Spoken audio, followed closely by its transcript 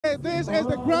Okay, this is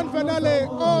the grand finale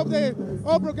of the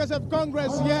All Progressive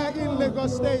Congress here in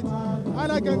Lagos State.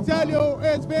 And I can tell you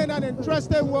it's been an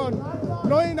interesting one,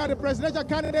 knowing that the presidential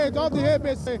candidate of the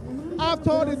APC have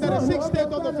told the 36th state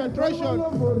of the Federation,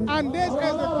 and this is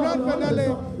the grand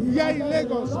finale here in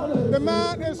Lagos. The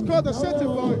man is called the City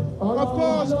Boy, of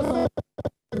course, the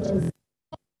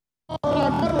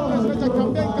presidential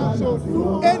campaign council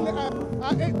to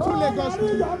Lagos,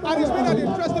 and it's been an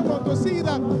interesting one to see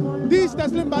that this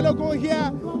Teslim Balogun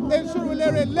here in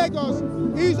Surulere, Lagos,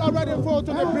 is already full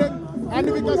to the brim. And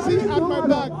we can see at my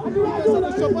back, we can see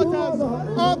the supporters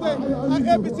of the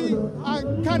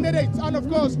APC candidates, and of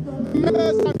course,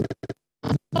 members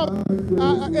of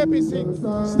APC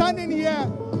standing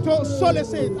here to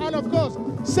solicit, and of course,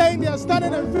 saying they are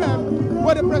standing in firm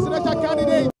with the presidential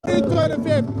candidate in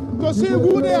 2025 to see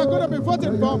who they are going to be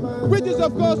voting for, which is,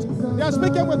 of course, they are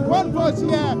speaking with one voice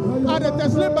here at the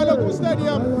Teslim Balogun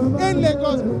Stadium in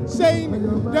Lagos, saying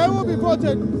they will be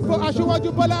voting for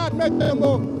Asiwaju Bola Ahmed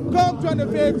Tinubu come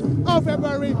 25th of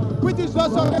February, which is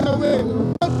also on the way.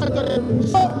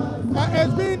 So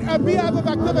it's been a beehive of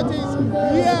activities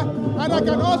here, and I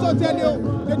can also tell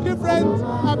you the different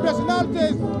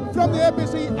personalities from the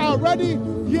APC are already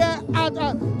here at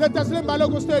the Teslim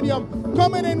Balogun Stadium,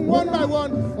 coming in one by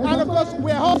one. And of course,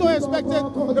 we are also expecting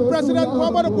the President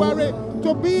Muhammadu Buhari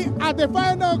to be at the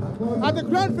final, at the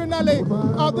grand finale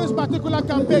of this particular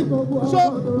campaign.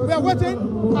 So we are waiting,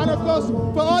 and of course,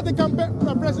 for all the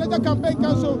Presidential Campaign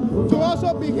Council to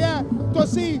also be here to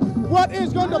see what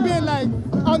is going to be like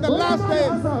on the last day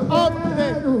of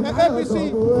the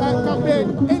APC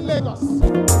campaign in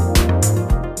Lagos.